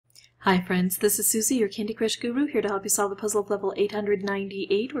Hi friends, this is Susie, your Candy Crush Guru, here to help you solve the puzzle of level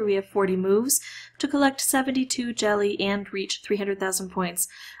 898, where we have 40 moves to collect 72 jelly and reach 300,000 points.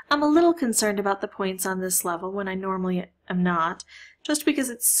 I'm a little concerned about the points on this level when I normally am not, just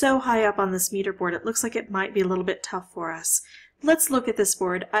because it's so high up on this meter board. It looks like it might be a little bit tough for us. Let's look at this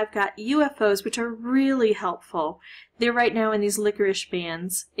board. I've got UFOs, which are really helpful. They're right now in these licorice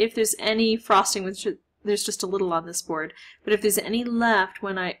bands. If there's any frosting, which there's just a little on this board, but if there's any left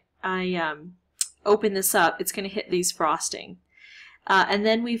when I open this up, it's going to hit these frosting. And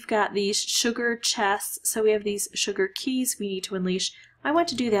then we've got these sugar chests, so we have these sugar keys we need to unleash. I want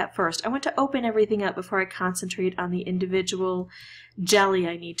to do that first. I want to open everything up before I concentrate on the individual jelly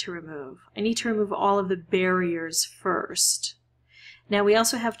I need to remove. I need to remove all of the barriers first. Now we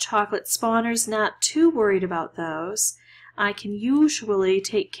also have chocolate spawners, not too worried about those. I can usually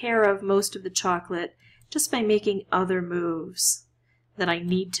take care of most of the chocolate just by making other moves that I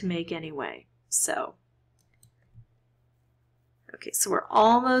need to make anyway. So, okay, so we're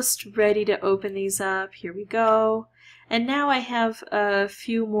almost ready to open these up. Here we go. And now I have a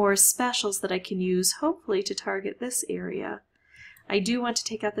few more specials that I can use, hopefully to target this area. I do want to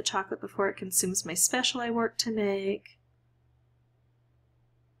take out the chocolate before it consumes my special I work to make.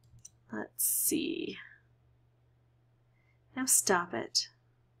 Let's see. Now stop it.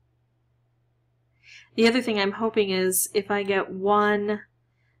 The other thing I'm hoping is if I get one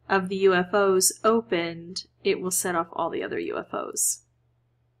of the UFOs opened, it will set off all the other UFOs.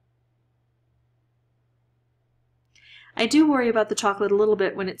 I do worry about the chocolate a little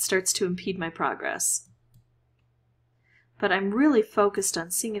bit when it starts to impede my progress. But I'm really focused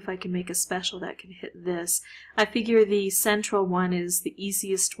on seeing if I can make a special that can hit this. I figure the central one is the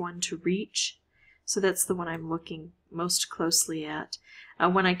easiest one to reach, so that's the one I'm looking most closely at.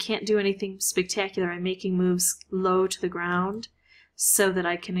 When I can't do anything spectacular, I'm making moves low to the ground so that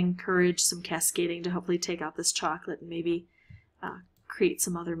I can encourage some cascading to hopefully take out this chocolate and maybe create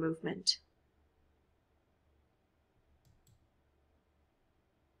some other movement.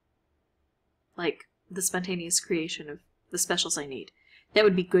 Like the spontaneous creation of the specials I need. That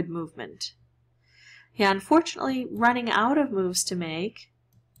would be good movement. Yeah, unfortunately, running out of moves to make,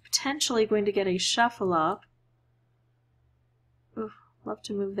 potentially going to get a shuffle up. Oof, love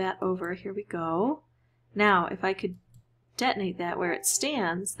to move that over. Here we go. Now, if I could detonate that where it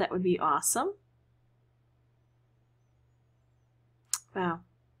stands, that would be awesome. Wow.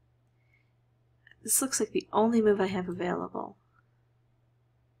 This looks like the only move I have available.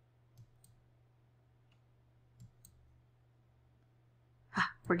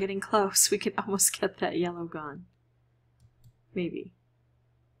 Ah, we're getting close. We could almost get that yellow gone. Maybe.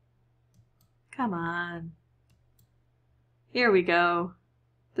 Come on. Here we go.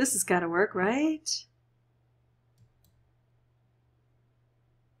 This has got to work, right?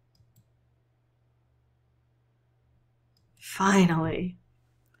 Finally.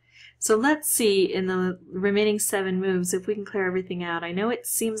 So let's see in the remaining 7 moves if we can clear everything out. I know it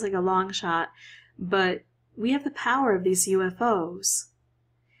seems like a long shot, but we have the power of these UFOs.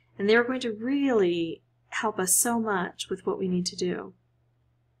 And they're going to really help us so much with what we need to do.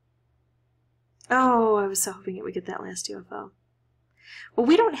 Oh, I was so hoping it would get that last UFO. Well,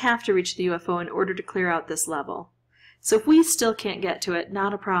 we don't have to reach the UFO in order to clear out this level. So if we still can't get to it,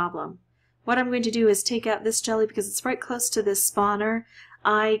 not a problem. What I'm going to do is take out this jelly because it's right close to this spawner.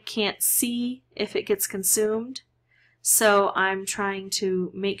 I can't see if it gets consumed, so I'm trying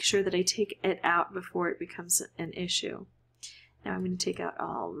to make sure that I take it out before it becomes an issue. Now I'm going to take out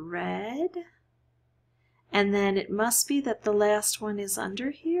all red. And then it must be that the last one is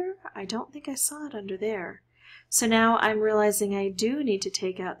under here. I don't think I saw it under there. So now I'm realizing I do need to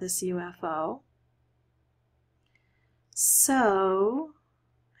take out this UFO. So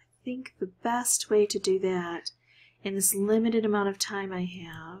I think the best way to do that in this limited amount of time I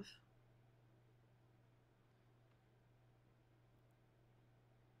have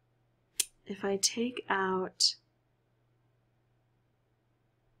if I take out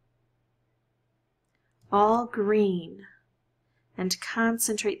all green and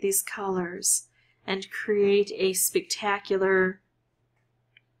concentrate these colors and create a spectacular...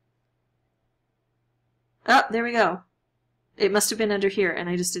 Oh, there we go. It must have been under here and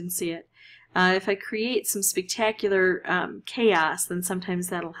I just didn't see it. If I create some spectacular chaos, then sometimes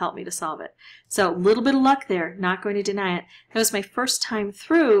that'll help me to solve it. So a little bit of luck there, not going to deny it. That was my first time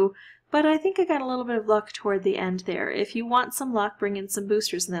through, but I think I got a little bit of luck toward the end there. If you want some luck, bring in some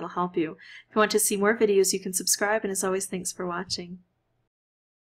boosters and that'll help you. If you want to see more videos, you can subscribe, and as always, thanks for watching.